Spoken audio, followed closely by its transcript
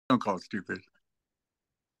Don't call it stupid.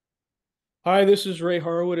 Hi, this is Ray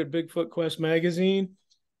Harwood at Bigfoot Quest Magazine,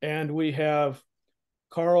 and we have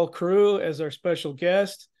Carl Crew as our special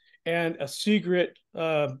guest and a secret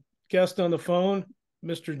guest on the phone,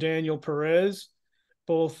 Mr. Daniel Perez,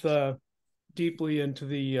 both deeply into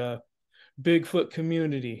the Bigfoot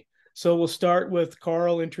community. So we'll start with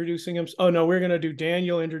Carl introducing him. Oh, no, we're going to do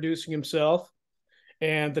Daniel introducing himself,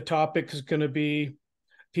 and the topic is going to be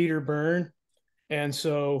Peter Byrne. And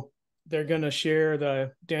so they're going to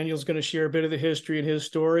share Daniel's going to share a bit of the history and his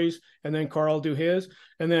stories, and then Carl do his,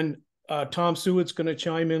 and then Tom Sewid's going to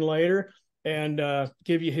chime in later and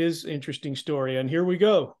give you his interesting story. And here we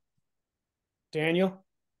go. Daniel.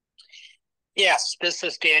 Yes, this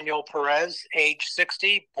is Daniel Perez, age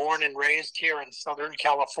 60, born and raised here in Southern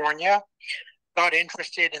California. Got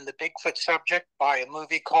interested in the Bigfoot subject by a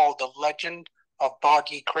movie called The Legend of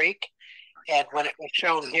Boggy Creek. And when it was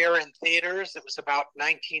shown here in theaters, it was about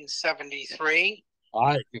 1973.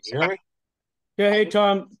 Hi, can you hear me? Yeah, hey,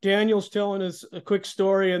 Tom. Daniel's telling us a quick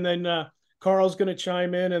story, and then Carl's going to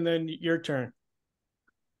chime in, and then your turn.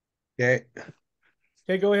 Okay.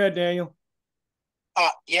 Okay, go ahead, Daniel.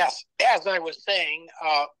 Yes, as I was saying,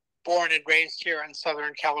 born and raised here in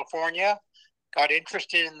Southern California, got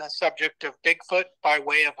interested in the subject of Bigfoot by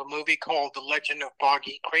way of a movie called The Legend of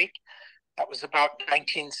Boggy Creek. That was about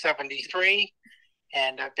 1973,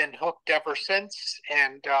 and I've been hooked ever since.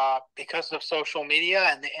 And because of social media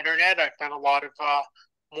and the internet, I've met a lot of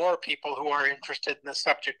more people who are interested in the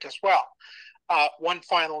subject as well. One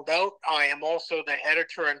final note, I am also the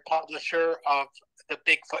editor and publisher of the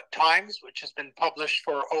Bigfoot Times, which has been published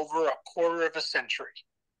for over a quarter of a century.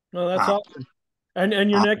 Oh, that's awesome. And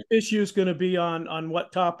your next issue is going to be on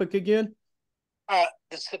what topic again?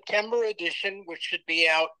 The September edition, which should be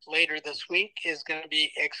out later this week, is going to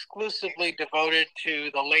be exclusively devoted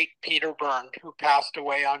to the late Peter Byrne, who passed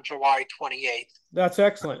away on July 28th. That's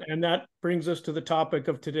excellent. And that brings us to the topic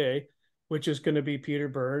of today, which is going to be Peter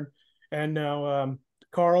Byrne. And now,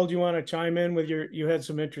 Carl, do you want to chime in with you had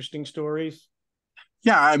some interesting stories?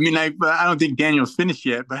 Yeah, I mean, I don't think Daniel's finished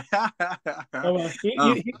yet, but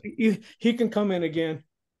He can come in again.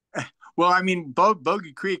 well, I mean,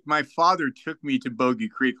 Bogey Creek. My father took me to Bogey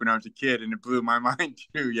Creek when I was a kid, and it blew my mind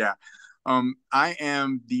too. Yeah,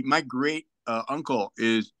 my great uncle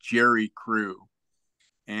is Jerry Crew,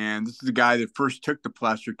 and this is the guy that first took the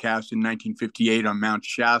plaster cast in 1958 on Mount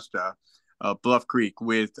Shasta, Bluff Creek.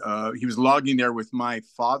 He was logging there with my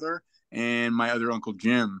father and my other uncle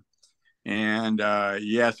Jim. And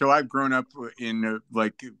so I've grown up in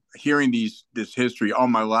like hearing this history all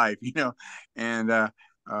my life, and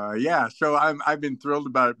so I've been thrilled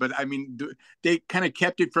about it. But I mean, they kind of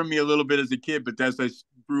kept it from me a little bit as a kid, but as I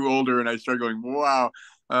grew older and I started going, wow,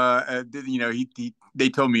 they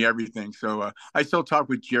told me everything. So I still talk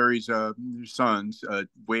with Jerry's sons,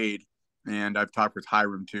 Wade, and I've talked with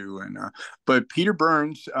Hiram too. And but Peter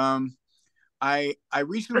Burns, I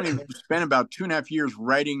recently spent about 2.5 years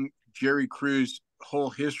writing Jerry Crew's whole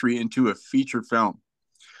history into a feature film,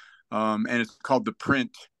 and it's called The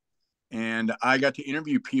Print. And I got to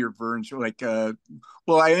interview Peter Burns. I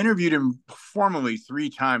interviewed him formally 3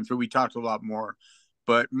 times, but we talked a lot more.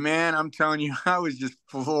 But man, I'm telling you, I was just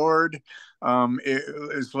floored.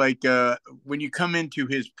 It's like when you come into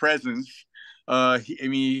his presence.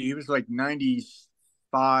 He was like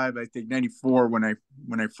 95, I think 94 when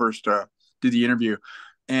I first did the interview,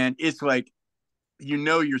 and it's like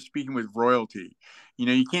you're speaking with royalty.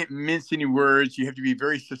 You can't mince any words. You have to be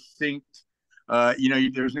very succinct.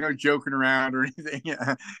 There's no joking around or anything.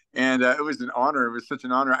 And it was an honor. It was such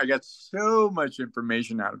an honor. I got so much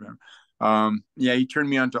information out of him. He turned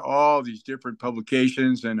me on to all these different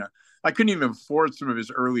publications, and I couldn't even afford some of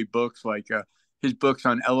his early books, like his books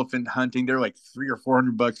on elephant hunting. They're like $300 or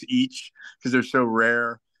 $400 each because they're so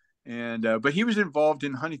rare. And but he was involved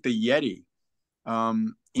in hunting the Yeti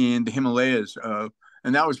in the Himalayas.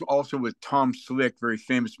 And that was also with Tom Slick, very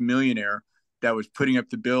famous millionaire, that was putting up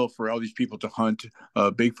the bill for all these people to hunt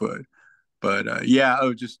Bigfoot. But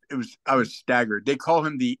I was staggered. They call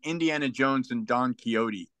him the Indiana Jones and Don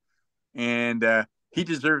Quixote, and he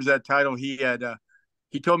deserves that title. He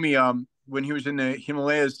told me when he was in the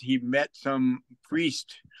Himalayas, he met some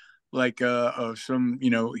priest, like some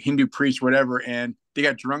Hindu priest, whatever, and they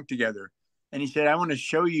got drunk together. And he said, "I want to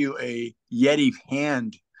show you a Yeti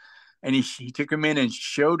hand." And he took him in and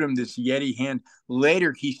showed him this Yeti hand.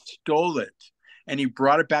 Later, he stole it and he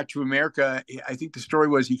brought it back to America. I think the story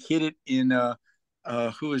was he hid it in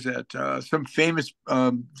who was that? Some famous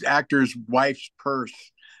actor's wife's purse,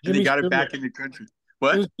 and they Jimmy got it Stewart. back in the country.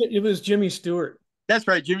 What? It was Jimmy Stewart. That's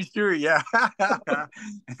right, Jimmy Stewart. Yeah. I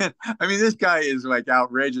mean, this guy is like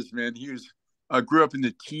outrageous, man. He was grew up in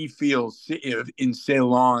the tea fields in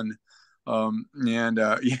Ceylon. And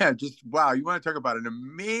yeah, just wow. You want to talk about an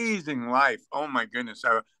amazing life. Oh my goodness.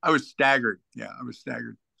 I was staggered. Yeah, I was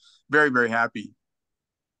staggered. Very, very happy.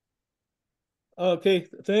 Okay,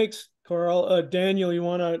 thanks, Carl. Daniel, you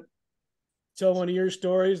want to tell one of your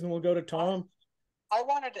stories, and we'll go to Tom? I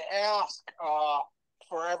wanted to ask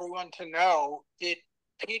for everyone to know, did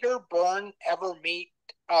Peter Byrne ever meet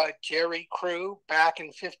Jerry Crew back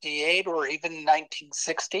in 58 or even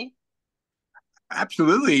 1960?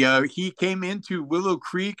 Absolutely. He came into Willow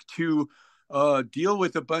Creek to deal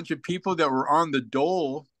with a bunch of people that were on the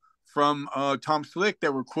dole from Tom Slick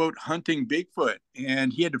that were, quote, hunting Bigfoot.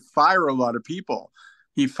 And he had to fire a lot of people.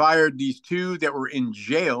 He fired these two that were in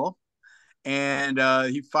jail, and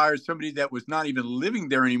he fired somebody that was not even living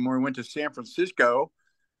there anymore. He went to San Francisco.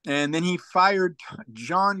 And then he fired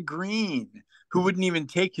John Green, who wouldn't even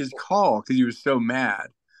take his call because he was so mad.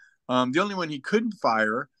 The only one he couldn't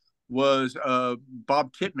fire was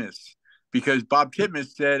Bob Titmus, because Bob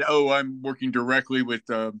Titmus said, "Oh, I'm working directly with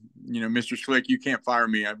Mr. Slick. You can't fire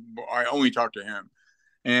me. I only talk to him."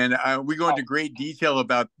 And we go into great detail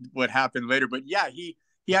about what happened later. But yeah, he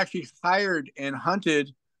actually hired and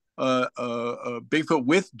hunted Bigfoot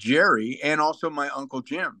with Jerry and also my Uncle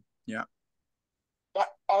Jim. Yeah. But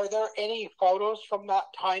are there any photos from that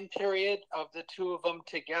time period of the two of them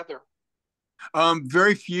together?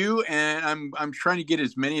 Very few, and I'm trying to get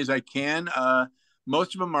as many as I can.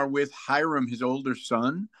 Most of them are with Hiram, his older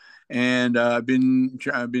son, and I've been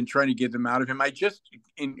trying to get them out of him.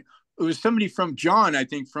 It was somebody from John, I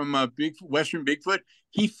think, from Western Bigfoot.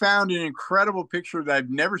 He found an incredible picture that I've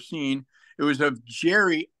never seen. It was of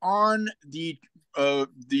Jerry on the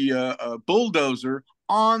bulldozer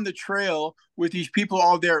on the trail with these people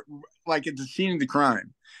all there, like at the scene of the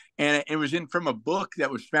crime. And it was from a book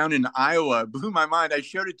that was found in Iowa. It blew my mind. I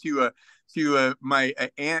showed it to my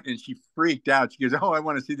aunt, and she freaked out. She goes, "Oh, I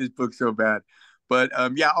want to see this book so bad." But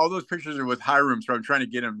yeah, all those pictures are with Hiram, so I'm trying to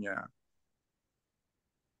get them. Yeah.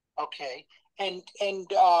 Okay, and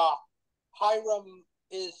Hiram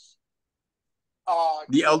is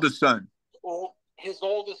The eldest son. his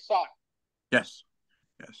oldest son. Yes.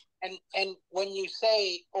 Yes. And when you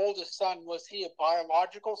say oldest son, was he a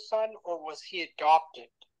biological son or was he adopted?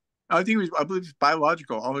 I believe it's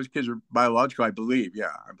biological. All his kids are biological, I believe.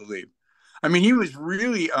 Yeah, I believe. I mean, he was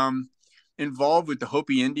really involved with the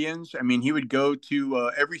Hopi Indians. I mean, he would go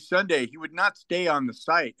to every Sunday. He would not stay on the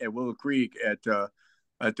site at Willow Creek at the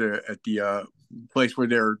place where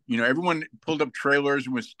they're, everyone pulled up trailers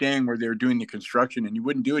and was staying where they were doing the construction, and he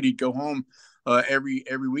wouldn't do it. He'd go home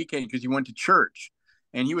every weekend because he went to church.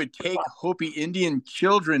 And he would take Hopi Indian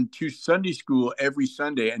children to Sunday school every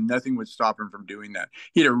Sunday, and nothing would stop him from doing that.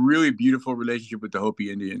 He had a really beautiful relationship with the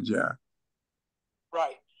Hopi Indians. Yeah.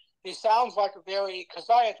 Right. He sounds like because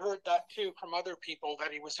I had heard that too from other people,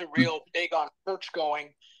 that he was a real big on church going.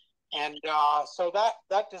 And so that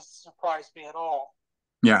doesn't surprise me at all.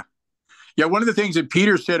 Yeah. Yeah. One of the things that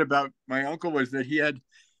Peter said about my uncle was that he had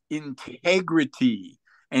integrity,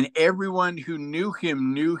 and everyone who knew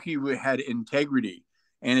him knew he had integrity.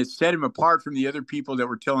 And it set him apart from the other people that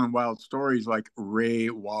were telling wild stories like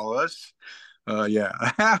Ray Wallace. Yeah,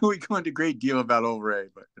 we go into a great deal about old Ray.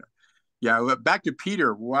 But yeah, back to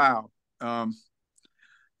Peter. Wow. I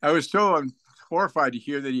was so horrified to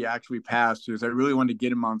hear that he actually passed, because I really wanted to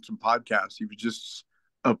get him on some podcasts. He was just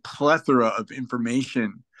a plethora of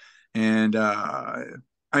information. And I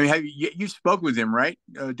mean, you spoke with him, right,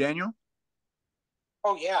 Daniel?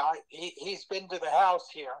 Oh, yeah. He's been to the house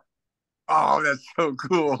here. Oh, that's so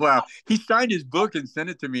cool. Wow. He signed his book and sent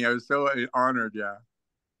it to me. I was so honored. Yeah.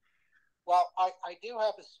 Well, I do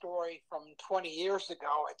have a story from 20 years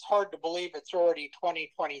ago. It's hard to believe it's already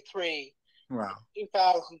 2023. Wow. In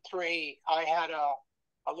 2003, I had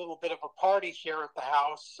a little bit of a party here at the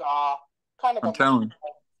house, kind of I'm telling.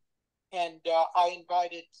 And I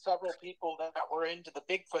invited several people that were into the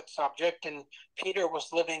Bigfoot subject, and Peter was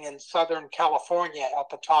living in Southern California at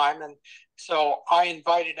the time, and so I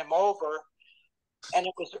invited him over, and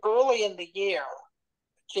it was early in the year,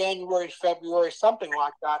 January, February, something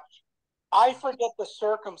like that. I forget the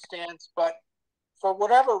circumstance, but for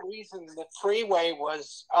whatever reason, the freeway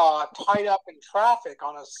was tied up in traffic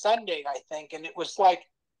on a Sunday, I think, and it was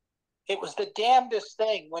the damnedest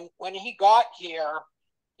thing. When he got here,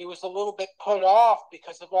 he was a little bit put off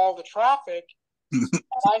because of all the traffic. And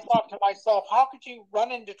I thought to myself, how could you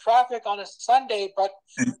run into traffic on a Sunday? But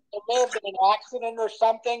there may have been an accident or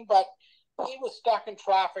something, but he was stuck in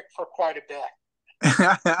traffic for quite a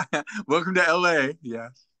bit. Welcome to LA.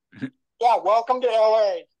 Yes. Yeah, welcome to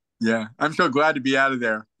LA. Yeah, I'm so glad to be out of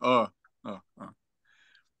there. Oh,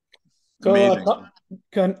 So, amazing.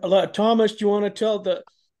 Thomas, do you want to tell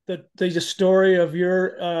the story of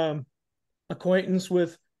your acquaintance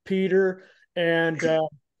with Peter? And the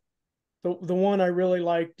one I really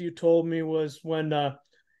liked you told me was when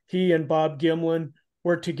he and Bob Gimlin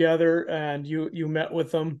were together, and you met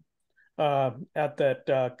with them at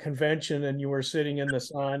that convention, and you were sitting in the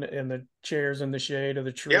sun in the chairs in the shade of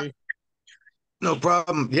the Yeah, tree. no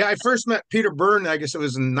problem. Yeah, I first met Peter Byrne, I guess it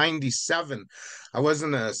was in 97. I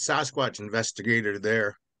wasn't a Sasquatch investigator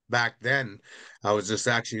there back then. I was just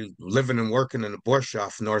actually living and working in the bush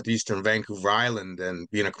off northeastern Vancouver Island and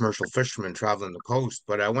being a commercial fisherman traveling the coast.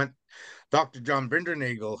 But I went, Dr. John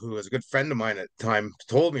Bindernagel, who was a good friend of mine at the time,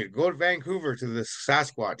 told me to go to Vancouver to this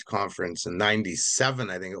Sasquatch conference in 97,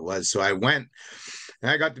 I think it was. So I went and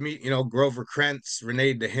I got to meet, Grover Krentz,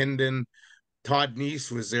 Renee DeHinden, Todd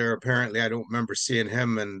Neese was there. Apparently, I don't remember seeing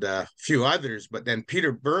him and a few others, but then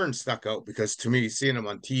Peter Byrne stuck out because to me, seeing him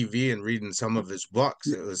on TV and reading some of his books,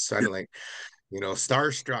 it was kind of like,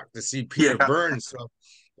 starstruck to see Peter Yeah. Byrne. So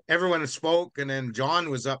everyone spoke, and then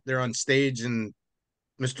John was up there on stage, and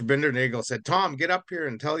Mr. Bindernagel said, "Tom, get up here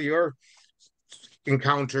and tell your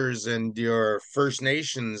encounters and your First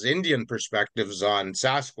Nations Indian perspectives on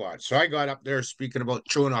Sasquatch." So I got up there speaking about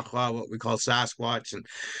Chonakwa, what we call Sasquatch, and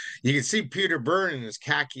you can see Peter Byrne in his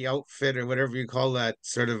khaki outfit or whatever you call that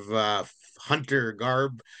sort of hunter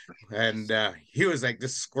garb, and he was like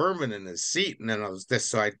just squirming in his seat. And then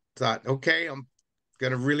so I thought, okay, I'm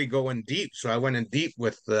gonna really go in deep. So I went in deep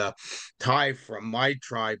with the tie from my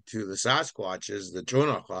tribe to the Sasquatches, the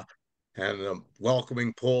Chonakwa, and the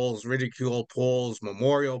welcoming poles, ridicule poles,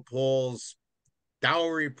 memorial poles,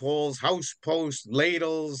 dowry poles, house posts,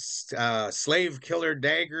 ladles, slave killer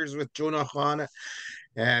daggers with Chonakwa on it.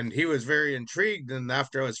 And he was very intrigued. And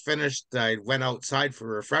after I was finished, I went outside for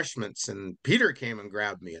refreshments, and Peter came and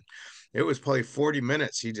grabbed me. And it was probably 40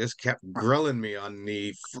 minutes. He just kept grilling me on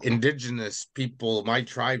the indigenous people, my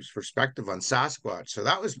tribe's perspective on Sasquatch. So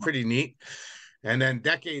that was pretty neat. And then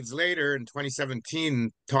decades later, in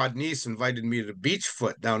 2017, Todd Neese invited me to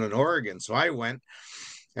Beachfoot down in Oregon. So I went,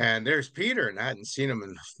 and there's Peter, and I hadn't seen him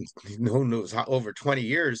in who knows over 20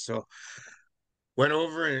 years. So went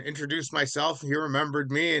over and introduced myself. He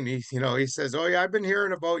remembered me, and he says, "Oh yeah, I've been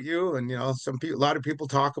hearing about you, and some people, a lot of people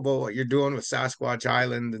talk about what you're doing with Sasquatch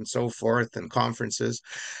Island and so forth, and conferences."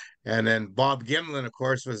 And then Bob Gimlin, of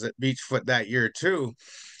course, was at Beachfoot that year too.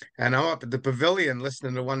 And I'm up at the pavilion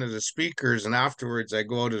listening to one of the speakers, and afterwards I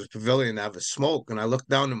go out to the pavilion to have a smoke, and I look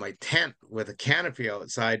down to my tent with a canopy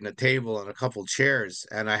outside and a table and a couple chairs,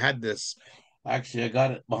 and I had this. Actually, I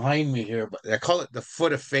got it behind me here, but I call it the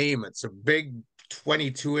Foot of Fame. It's a big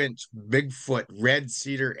 22-inch Bigfoot red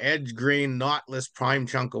cedar edge grain knotless prime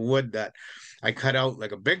chunk of wood that I cut out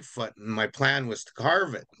like a Bigfoot, and my plan was to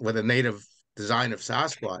carve it with a native design of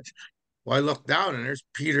Sasquatch. Well, I look down and there's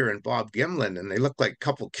Peter and Bob Gimlin, and they look like a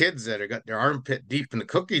couple kids that have got their armpit deep in the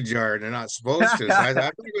cookie jar and they're not supposed to. So I thought,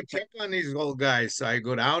 I'm going to go check on these old guys. So I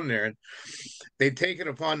go down there, and they take it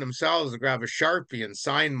upon themselves to grab a Sharpie and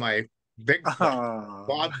sign my Bigfoot.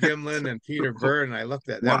 Bob Gimlin and Peter Byrne. I looked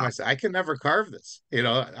at them. Wow. I said, I can never carve this.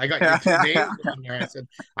 I got your two names on there. I said,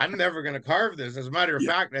 I'm never going to carve this. As a matter of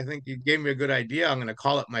fact, I think you gave me a good idea. I'm going to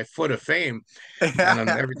call it my Foot of Fame. And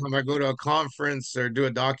every time I go to a conference or do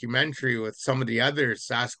a documentary with some of the other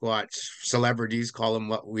Sasquatch celebrities, call them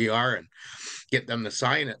what we are, and get them to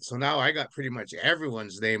sign it. So now I got pretty much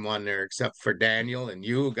everyone's name on there except for Daniel, and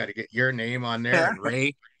you got to get your name on there, and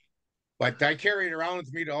Ray. But I carry it around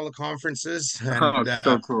with me to all the conferences, Oh, and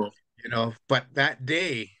so cool. But that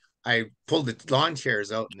day I pulled the lawn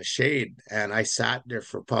chairs out in the shade, and I sat there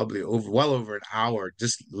for probably well over an hour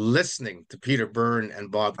just listening to Peter Byrne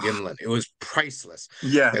and Bob Gimlin. It was priceless. It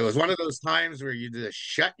was Yes. one of those times where you just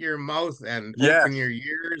shut your mouth and open Yes. your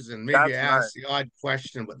ears and maybe That's right. ask the odd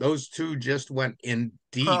question, but those two just went in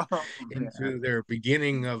deep Oh, man. into their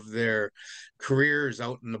beginning of their careers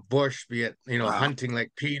out in the bush, be it, Wow. hunting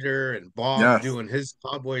like Peter, and Bob Yes. doing his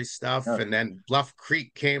cowboy stuff. Yes. And then Bluff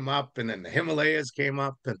Creek came up, and then the Himalayas came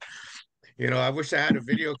up. And, I wish I had a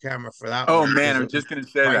video camera for that Oh one man, because I'm it was just gonna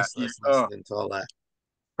say that. priceless Oh, listening to all that.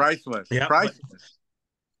 priceless. Yeah, but Priceless.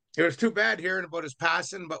 it was too bad hearing about his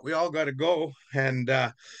passing, but we all got to go. And,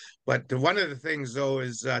 but one of the things though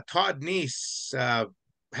is Todd Neese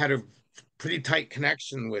had a pretty tight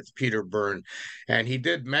connection with Peter Byrne. And he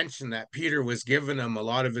did mention that Peter was giving him a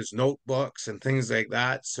lot of his notebooks and things like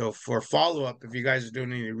that. So for follow-up, if you guys are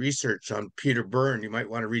doing any research on Peter Byrne, you might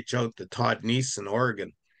want to reach out to Todd Neese in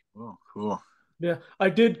Oregon. Oh, cool. Yeah, I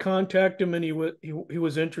did contact him, and he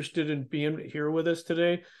was interested in being here with us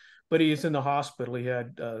today. but he's in the hospital. He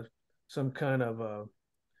had some kind of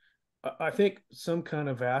I think some kind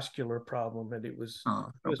of vascular problem, and it was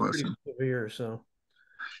pretty severe. So,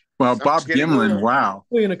 well, Sounds Bob getting Gimlin, well.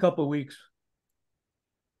 wow, in a couple of weeks.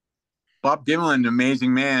 Bob Gimlin,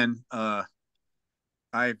 amazing man.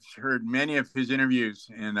 I've heard many of his interviews,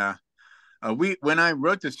 and when I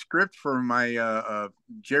wrote the script for my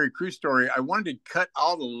Jerry Crew story, I wanted to cut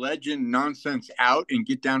all the legend nonsense out and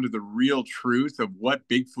get down to the real truth of what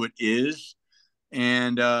Bigfoot is,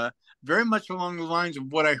 and very much along the lines of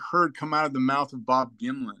what I heard come out of the mouth of Bob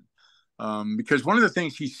Gimlin. Because one of the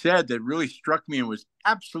things he said that really struck me and was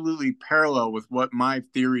absolutely parallel with what my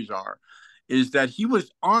theories are, is that he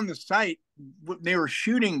was on the site, they were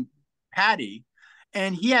shooting Patty,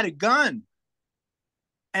 and he had a gun.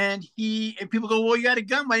 And people go, well, you had a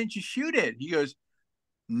gun. Why didn't you shoot it? He goes,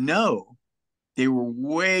 no, they were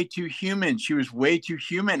way too human. She was way too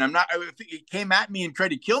human. If it came at me and tried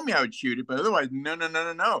to kill me, I would shoot it. But otherwise,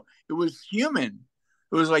 no. It was human.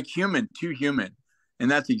 It was like human, too human. And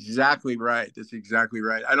that's exactly right. That's exactly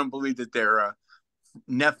right. I don't believe that they're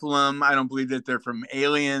Nephilim. I don't believe that they're from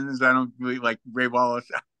aliens. I don't believe, like Ray Wallace.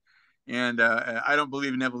 And I don't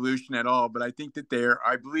believe in evolution at all. But I think that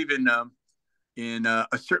I believe in a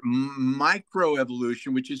certain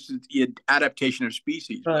microevolution, which is the adaptation of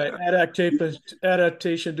species.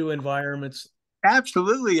 Adaptation to environments.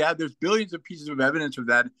 Absolutely, yeah. There's billions of pieces of evidence of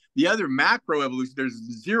that. The other macroevolution, there's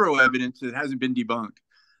zero evidence that hasn't been debunked.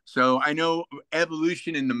 So I know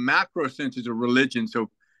evolution in the macro sense is a religion. So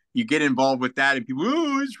you get involved with that, and people,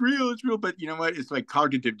 oh, it's real. But you know what? It's like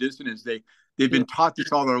cognitive dissonance. They've been taught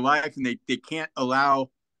this all their life, and they can't allow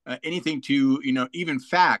anything to, even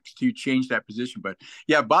facts to change that position. But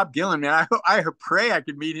yeah, Bob Dylan, man, I pray I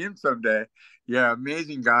could meet him someday. Yeah,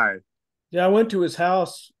 amazing guy. Yeah, I went to his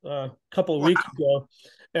house a couple of weeks ago,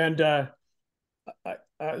 and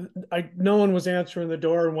no one was answering the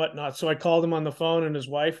door and whatnot. So I called him on the phone, and his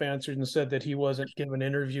wife answered and said that he wasn't giving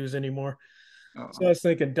interviews anymore. So I was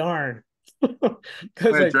thinking, darn,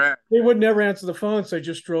 because they would never answer the phone. So I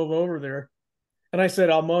just drove over there. And I said,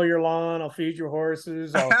 I'll mow your lawn, I'll feed your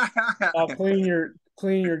horses, I'll clean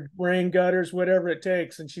your rain gutters, whatever it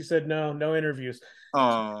takes. And she said, no interviews.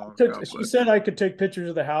 She said I could take pictures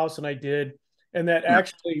of the house, and I did. And that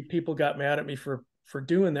actually people got mad at me for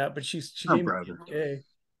doing that, but she gave me okay.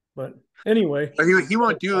 But anyway, he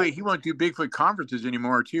won't do Bigfoot conferences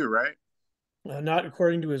anymore too, right? Not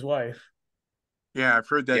according to his wife. Yeah, I've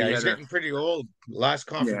heard that. Yeah, he's getting pretty old. Last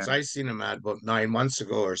conference I seen him at about 9 months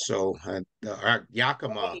ago or so, at the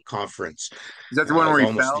Yakima conference. Is that the one where he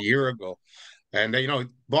almost fell? a year ago? And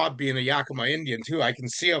Bob being a Yakima Indian too, I can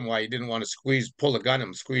see him why he didn't want to pull a gun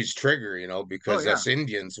and squeeze trigger, because us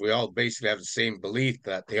Indians, we all basically have the same belief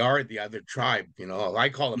that they are the other tribe. I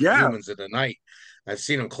call them humans of the night. I've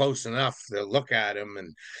seen them close enough to look at them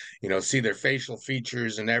and, see their facial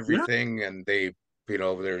features and everything. And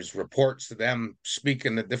there's reports of them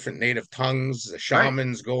speaking the different native tongues, the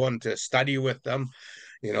shamans going to study with them.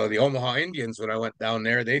 The Omaha Indians, when I went down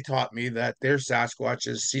there, they taught me that their Sasquatch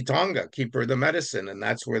is Sitonga, keeper of the medicine. And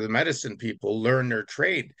that's where the medicine people learn their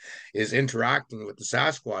trade, is interacting with the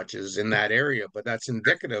Sasquatches in that area. But that's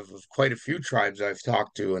indicative of quite a few tribes I've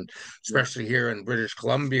talked to, and especially here in British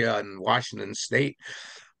Columbia and Washington State.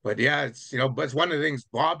 But yeah, but it's one of the things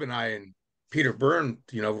Bob and I and Peter Byrne,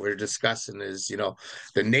 we're discussing is,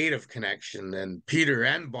 the native connection. And Peter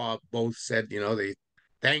and Bob both said, they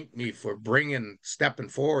thanked me for stepping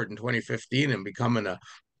forward in 2015 and becoming a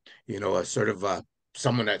sort of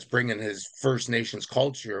someone that's bringing his First Nations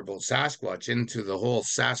culture about Sasquatch into the whole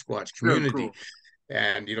Sasquatch community. Cool.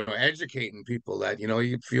 And, educating people that,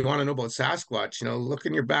 if you want to know about Sasquatch, look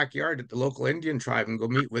in your backyard at the local Indian tribe and go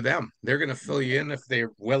meet with them. They're going to fill you in if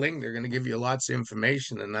they're willing. They're going to give you lots of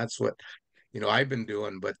information. And that's what, I've been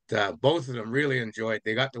doing. But both of them really enjoyed.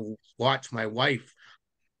 They got to watch my wife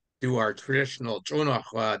do our traditional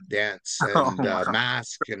Chonahua dance and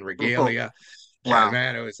mask and regalia. Wow. And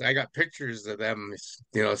man, I got pictures of them,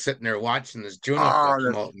 sitting there watching this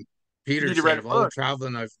Chonahua come out. And Peter said, of all the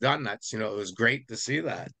traveling I've done, that's, it was great to see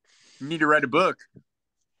that. You need to write a book.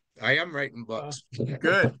 I am writing books. Good.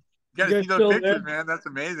 You got to see those pictures, man. That's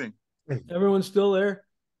amazing. Everyone's still there?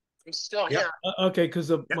 I'm still here. Okay,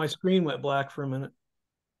 because my screen went black for a minute.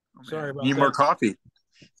 Sorry about that. Need more coffee.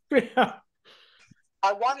 Yeah.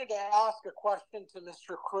 I wanted to ask a question to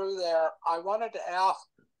Mr. Crew there. I wanted to ask,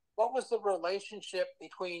 what was the relationship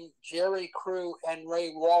between Jerry Crew and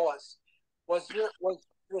Ray Wallace? Was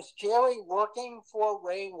Jerry working for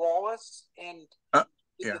Ray Wallace? And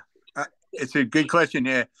It's a good question.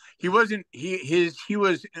 Yeah, he wasn't. He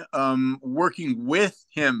was working with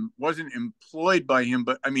him, wasn't employed by him,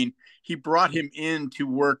 but I mean, he brought him in to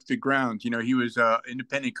work the grounds. You know, he was a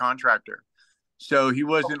independent contractor, so he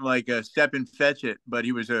wasn't like a step and fetch it, but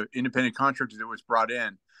he was an independent contractor that was brought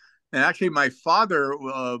in. And actually, my father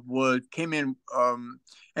came in,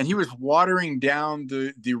 and he was watering down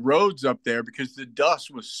the roads up there because the dust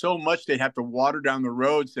was so much they'd have to water down the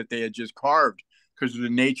roads that they had just carved because of the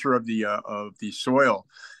nature of the soil.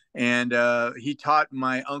 And he taught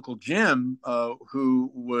my uncle Jim, who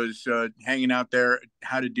was hanging out there,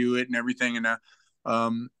 how to do it and everything. And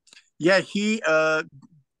yeah, he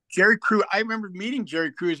Jerry Crew. I remember meeting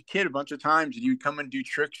Jerry Crew as a kid a bunch of times, and he would come and do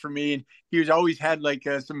tricks for me. And he was always had like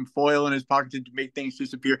some foil in his pocket to make things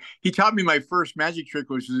disappear. He taught me my first magic trick,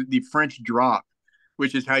 which was the French drop,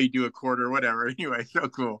 which is how you do a quarter or whatever. Anyway, so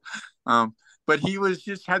cool. But he was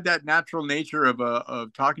just had that natural nature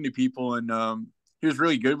of talking to people, and he was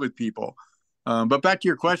really good with people. But back to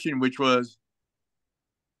your question, which was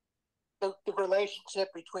the relationship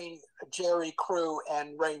between Jerry Crew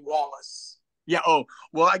and Ray Wallace. Yeah. Oh,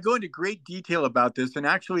 well, I go into great detail about this, and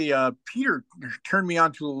actually, Peter turned me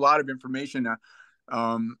on to a lot of information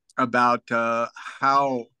about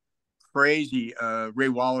how crazy Ray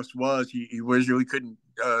Wallace was. He was really couldn't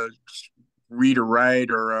read or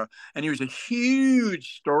write, or and he was a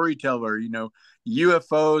huge storyteller. You know,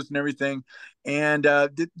 UFOs and everything. And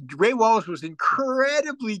Ray Wallace was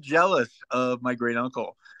incredibly jealous of my great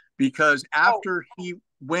uncle because after he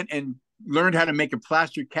went and learned how to make a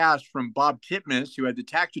plaster cast from Bob Titmus, who had the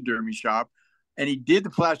taxidermy shop, and he did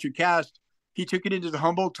the plaster cast. He took it into the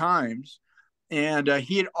Humboldt Times, and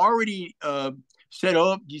he had already said,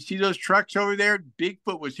 "Oh, you see those trucks over there?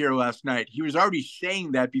 Bigfoot was here last night." He was already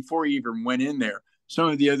saying that before he even went in there. Some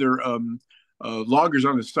of the other loggers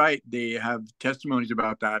on the site, they have testimonies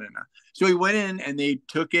about that, and so he went in and they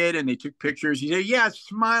took it and they took pictures. He said, "Yeah,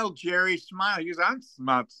 smile, Jerry, smile." He goes, "I'm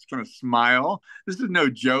not going to smile. This is no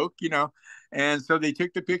joke, you know." And so they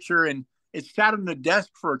took the picture and it sat on the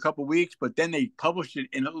desk for a couple of weeks, but then they published it,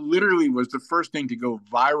 and it literally was the first thing to go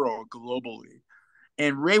viral globally.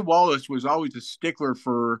 And Ray Wallace was always a stickler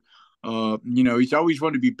for, you know, he's always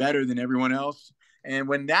wanted to be better than everyone else. And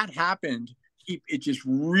when that happened, it just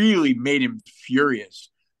really made him furious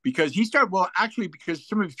because he started, well, actually, because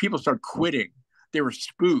some of his people started quitting. They were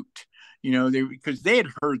spooked, you know, because they had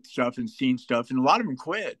heard stuff and seen stuff, and a lot of them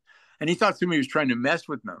quit. And he thought somebody was trying to mess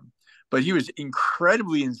with them. But he was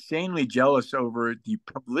incredibly, insanely jealous over the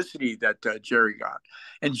publicity that Jerry got.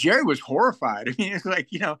 And Jerry was horrified. I mean, it's like,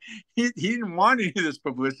 you know, he didn't want any of this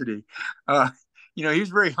publicity. You know, he was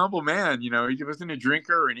a very humble man. You know, he wasn't a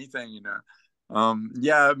drinker or anything, you know.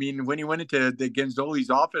 Yeah, I mean, when he went into the Genzoli's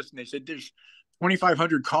office and they said there's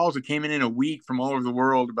 2,500 calls that came in a week from all over the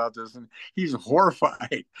world about this, and he's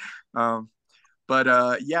horrified.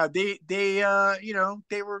 But yeah, they you know,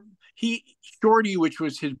 they were Shorty, which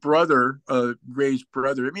was his brother, Ray's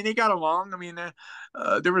brother. I mean, they got along. I mean,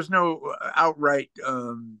 there was no outright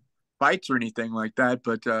fights or anything like that.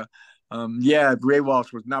 But yeah, Ray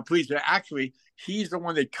Wallace was not pleased. Actually, he's the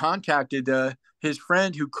one that contacted his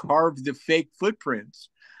friend who carved the fake footprints.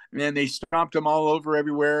 And they stomped them all over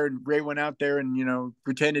everywhere. And Ray went out there and, you know,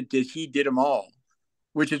 pretended that he did them all,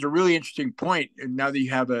 which is a really interesting point. And now that you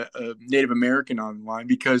have a Native American online,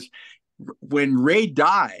 because when Ray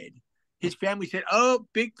died, his family said, "Oh,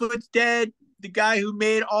 Bigfoot's dead. The guy who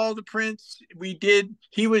made all the prints,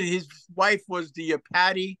 his wife was the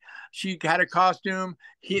Patty. She had a costume.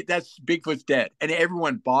 That's Bigfoot's dead." And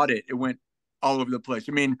everyone bought it. It went all over the place.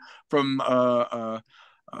 I mean, from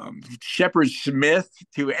Shepard Smith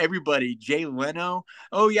to everybody, Jay Leno.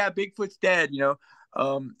 "Oh yeah, Bigfoot's dead," you know.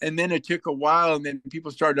 And then it took a while, and then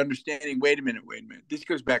people started understanding, wait a minute. This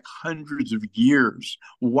goes back hundreds of years.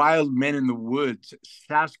 Wild men in the woods,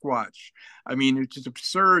 Sasquatch. I mean, it's just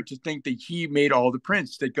absurd to think that he made all the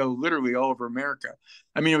prints that go literally all over America.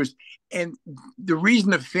 I mean, and the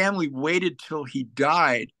reason the family waited till he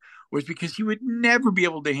died was because he would never be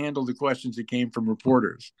able to handle the questions that came from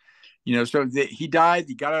reporters. You know, so he died,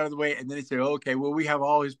 he got out of the way, and then they said, oh, "Okay, well, we have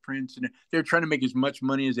all his prints," and they're trying to make as much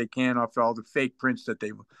money as they can off all the fake prints that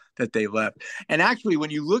they left. And actually, when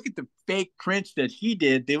you look at the fake prints that he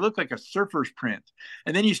did, they look like a surfer's print.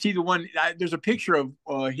 And then you see the one. There's a picture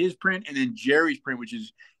of his print and then Jerry's print, which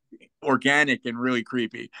is organic and really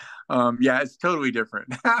creepy. Yeah, it's totally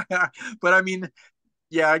different. But I mean,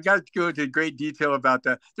 yeah, I got to go into great detail about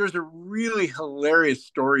that. There's a really hilarious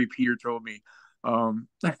story Peter told me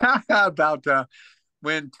about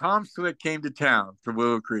when Tom Slick came to town to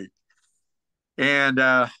Willow Creek. And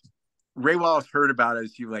Ray Wallace heard about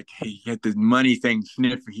it. He like, hey, he had the money thing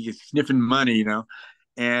he was sniffing money, you know.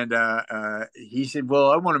 And he said,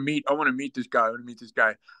 well, I want to meet this guy. I want to meet this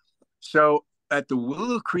guy. So at the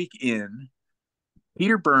Willow Creek Inn,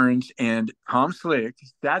 Peter Burns and Tom Slick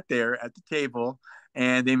sat there at the table,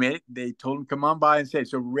 and they told him, come on by and say.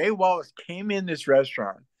 So Ray Wallace came in this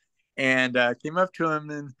restaurant and came up to him,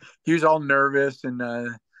 and he was all nervous, and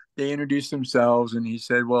they introduced themselves, and he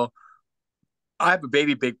said, well, I have a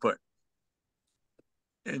baby Bigfoot.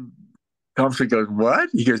 And Tom Slick goes, what?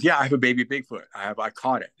 He goes, yeah, I have a baby Bigfoot. I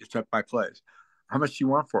caught it. It's at my place. How much do you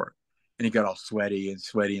want for it? And he got all sweaty and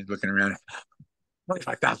looking around.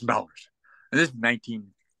 $25,000. And this is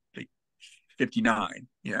 1959.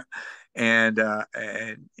 Yeah. And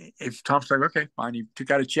if Tom's like, okay, fine. He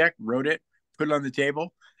took out a check, wrote it, put it on the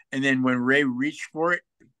table. And then when Ray reached for it,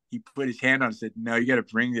 he put his hand on it and said, no, you got to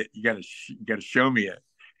bring it. You got to show me it.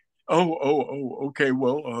 Okay.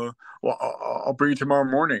 Well, I'll bring it tomorrow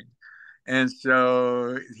morning. And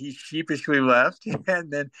so he sheepishly left.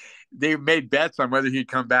 And then they made bets on whether he'd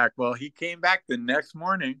come back. Well, he came back the next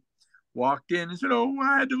morning, walked in and said, oh,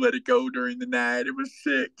 I had to let it go during the night. It was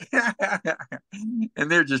sick.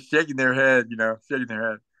 And they're just shaking their head, shaking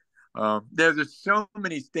their head. There's so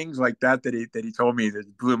many things like that he told me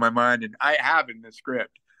that blew my mind. And I have in the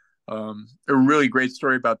script. A really great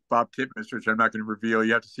story about Bob Titmus, which I'm not going to reveal.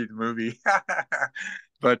 You have to see the movie.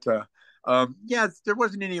 But yeah, there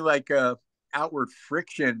wasn't any outward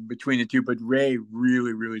friction between the two, but Ray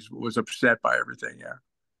really, really was upset by everything. Yeah.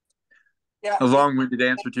 Yeah. A long-winded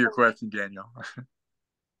answer to your question, Daniel.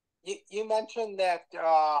 You mentioned that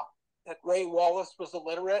that Ray Wallace was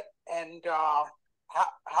illiterate, and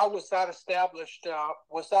how was that established?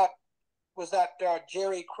 Was that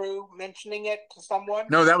Jerry Crew mentioning it to someone?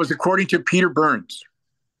 No, that was according to Peter Burns.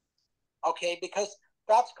 Okay, because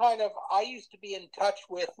that's I used to be in touch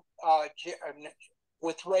with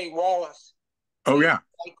Ray Wallace. Oh, yeah.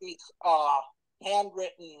 Like these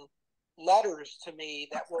handwritten letters to me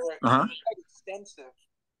that were quite extensive.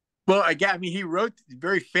 Well, again, he wrote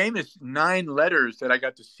very famous 9 letters that I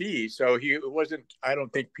got to see. So I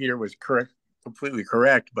don't think Peter was completely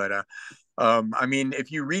correct, but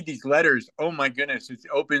if you read these letters, oh my goodness, it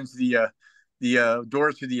opens the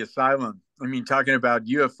doors to the asylum. Talking about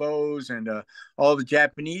UFOs and all the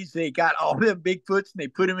Japanese, they got all the Bigfoots and they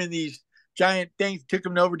put them in these giant things, took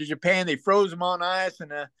them over to Japan. They froze them on ice,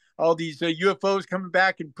 and all these UFOs coming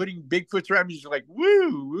back and putting Bigfoots around. Just like,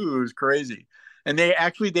 woo, it was crazy. And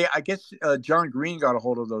I guess John Green got a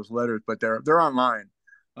hold of those letters, but they're online.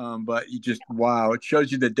 But wow, it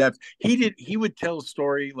shows you the depth. He would tell a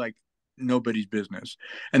story like nobody's business,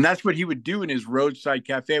 and that's what he would do in his roadside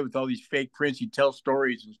cafe with all these fake prints. He'd tell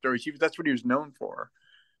stories. That's what he was known for.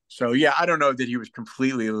 So yeah, I don't know that he was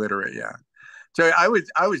completely illiterate. Yeah, so I would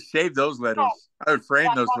save those letters. I would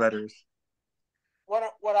frame those letters.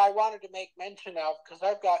 What I wanted to make mention of, because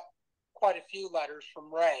I've got quite a few letters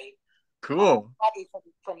from Ray. Cool. Probably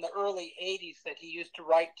from the early 80s that he used to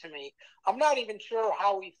write to me. I'm not even sure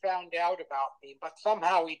how he found out about me, but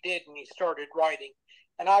somehow he did, and he started writing.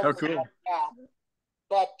 And I was cool.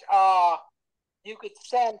 But you could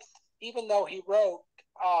sense, even though he wrote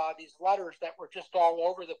these letters that were just all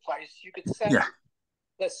over the place, you could sense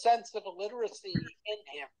the sense of illiteracy in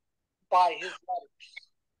him by his letters.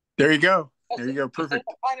 There you go. Perfect. They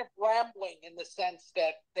were kind of rambling in the sense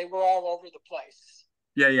that they were all over the place.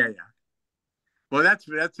 Yeah. Well, that's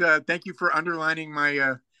thank you for underlining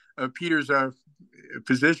my Peter's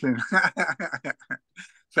position.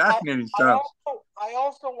 Fascinating stuff. I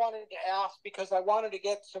also wanted to ask, because I wanted to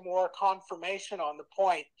get some more confirmation on the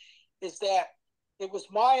point, is that it was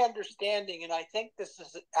my understanding, and I think this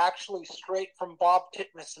is actually straight from Bob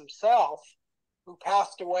Titmus himself, who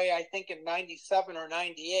passed away, I think, in 97 or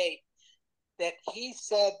 98, that he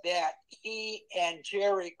said that he and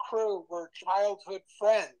Jerry Crew were childhood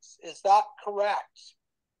friends. Is that correct?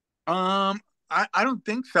 I don't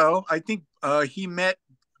think so. I think he met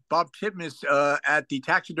Bob Titmus at the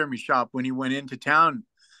taxidermy shop when he went into town,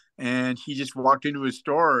 and he just walked into his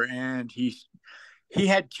store, and he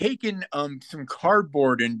had taken some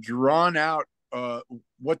cardboard and drawn out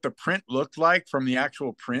what the print looked like from the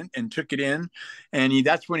actual print and took it in, and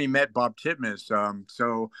that's when he met Bob Titmus.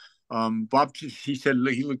 Bob, he said,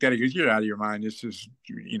 he looked at it, he goes, "You're out of your mind. This is,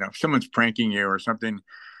 someone's pranking you or something."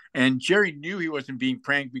 And Jerry knew he wasn't being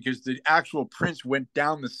pranked because the actual prints went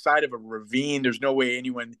down the side of a ravine. There's no way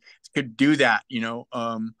anyone could do that.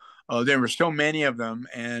 There were so many of them.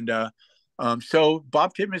 And so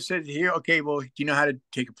Bob Titmus said, "Here, okay, well, do you know how to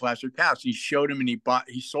take a plaster cast?" He showed him, and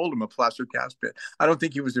he sold him a plaster cast bit. I don't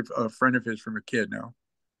think he was a friend of his from a kid. No.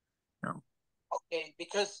 Okay,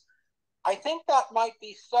 because I think that might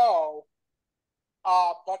be so,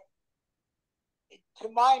 but to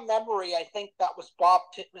my memory, I think that was Bob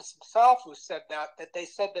Titmus himself who said that they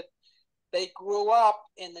said that they grew up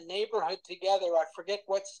in the neighborhood together, I forget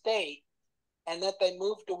what state, and that they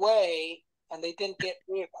moved away and they didn't get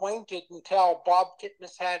reacquainted until Bob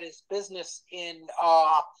Titmus had his business in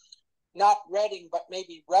not Reading, but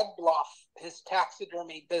maybe Red Bluff, his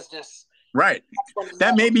taxidermy business. Right.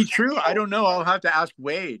 That may be true. I don't know. I'll have to ask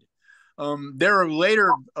Wade. There are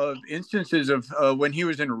later instances of when he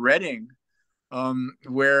was in Reading,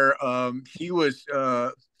 where he was.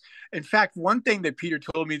 In fact, one thing that Peter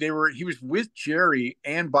told me, he was with Jerry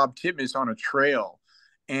and Bob Titmus on a trail,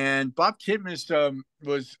 and Bob Titmus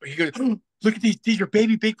he goes, oh, look at these are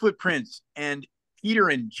baby Bigfoot prints, and Peter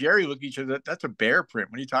and Jerry look at each other. That's a bear print.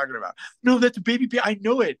 What are you talking about? No, that's a baby bear. I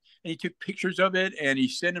know it. And he took pictures of it and he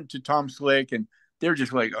sent them to Tom Slick, and they're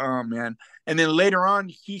just like, oh man. And then later on,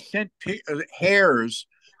 he sent hairs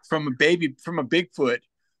from a Bigfoot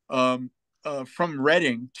from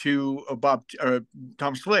Reading to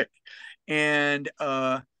Tom Slick, and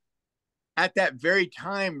at that very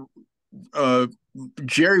time,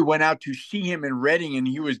 Jerry went out to see him in Reading, and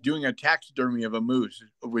he was doing a taxidermy of a moose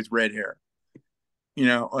with red hair.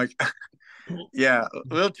 Like, yeah, a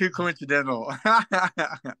little too coincidental.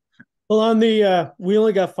 Well, on the we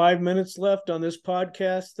only got 5 minutes left on this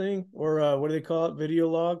podcast thing, or what do they call it, video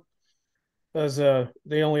log? Because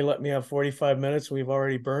they only let me have 45 minutes. We've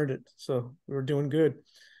already burned it, so we're doing good.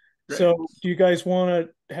 Great. So, do you guys want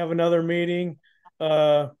to have another meeting?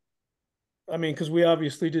 I mean, because we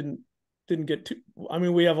obviously didn't get to. I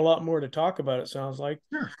mean, we have a lot more to talk about. It sounds like.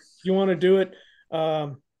 Sure. You want to do it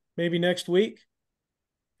maybe next week?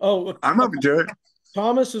 Oh, I'm open to it.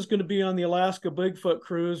 Thomas is going to be on the Alaska Bigfoot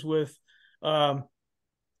cruise with Dr.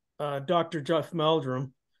 Jeff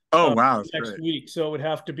Meldrum. Oh, wow. Next week. So it would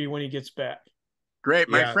have to be when he gets back. Great.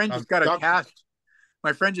 My friend just got a cast.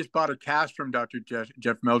 My friend just bought a cast from Dr.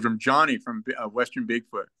 Jeff Meldrum, Johnny from Western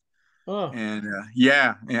Bigfoot. Oh. And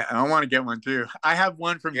yeah, I want to get one too. I have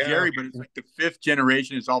one from Jerry, but it's like the 5th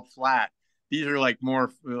generation. It's all flat. These are like more,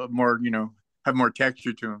 have more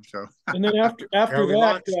texture to them. So. And then after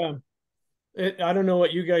that, I don't know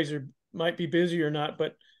what you guys might be busy or not,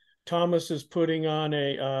 but Thomas is putting on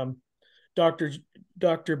a Dr.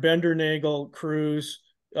 Bendernagel cruise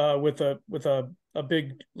with a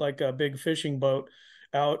big fishing boat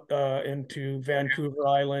out into Vancouver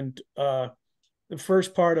Island the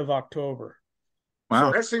first part of October.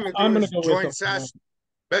 Wow. So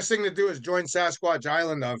best thing to do is join Sasquatch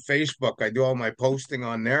Island on Facebook. I do all my posting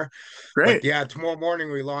on there. Great. But yeah, tomorrow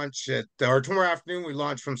afternoon we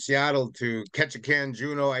launch from Seattle to Ketchikan,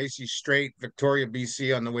 Juneau, Icy Strait, Victoria,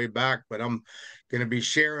 BC on the way back. But I'm going to be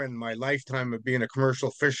sharing my lifetime of being a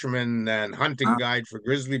commercial fisherman and hunting guide for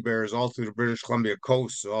grizzly bears all through the British Columbia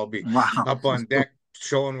coast. So I'll be up on deck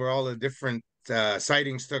showing where all the different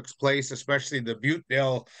sightings took place, especially the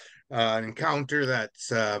Buttedale encounter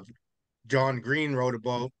that's John Green wrote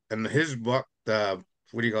about in his book,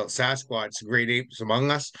 Sasquatch, Great Apes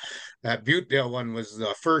Among Us. That Buttedale one was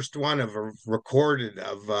the first one recorded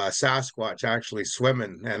of Sasquatch actually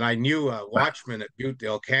swimming. And I knew a watchman at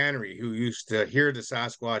Buttedale Cannery who used to hear the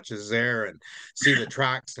Sasquatches there and see the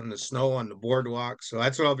tracks in the snow on the boardwalk. So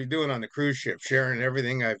that's what I'll be doing on the cruise ship, sharing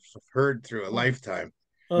everything I've heard through a lifetime.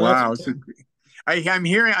 Oh, wow. I'm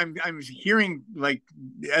hearing like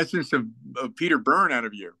the essence of Peter Byrne out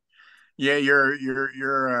of you. Yeah, you're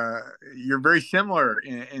very similar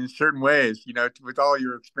in certain ways, with all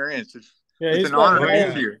your experiences. Yeah, it's an honor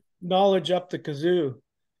to meet you. Knowledge up the kazoo.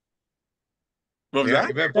 What was that?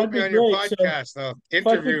 You better put me on your podcast, though.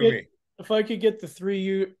 Interview me. If I could get the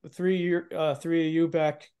three of you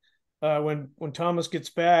back when Thomas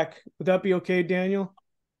gets back, would that be okay, Daniel?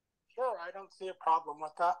 Sure, I don't see a problem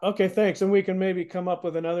with that. Okay, thanks. And we can maybe come up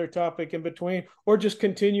with another topic in between, or just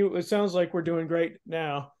continue. It sounds like we're doing great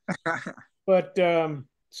now. But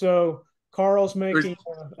so Carl's making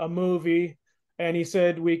a movie, and he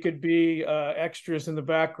said we could be extras in the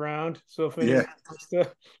background. So if I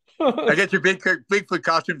got your Bigfoot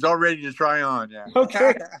costumes all ready to try on. Yeah.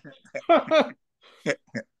 Okay.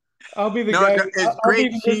 I'll be the guy. It's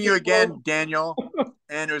great seeing you again, Daniel.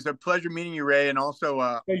 And it was a pleasure meeting you, Ray, and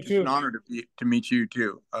also it's an honor to meet you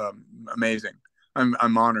too. Amazing.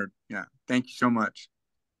 I'm honored. Yeah. Thank you so much.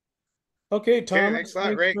 Okay, Thomas,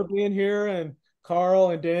 thanks for being here, and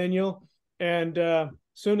Carl and Daniel. And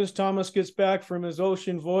soon as Thomas gets back from his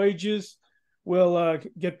ocean voyages, we'll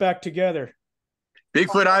get back together.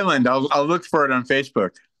 Bigfoot Island. I'll look for it on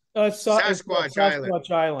Facebook. Sasquatch Island.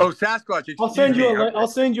 Oh, Sasquatch. I'll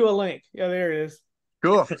send you a link. Yeah, there it is.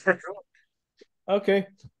 Cool. Okay.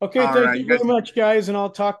 Okay. All Thank right, you you very guys. much, guys. And I'll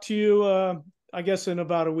talk to you, I guess, in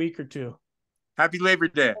about a week or two. Happy Labor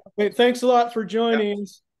Day. Okay. Thanks a lot for Yeah, joining.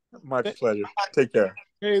 my pleasure. Take care.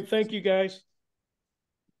 Okay. Thank you, guys.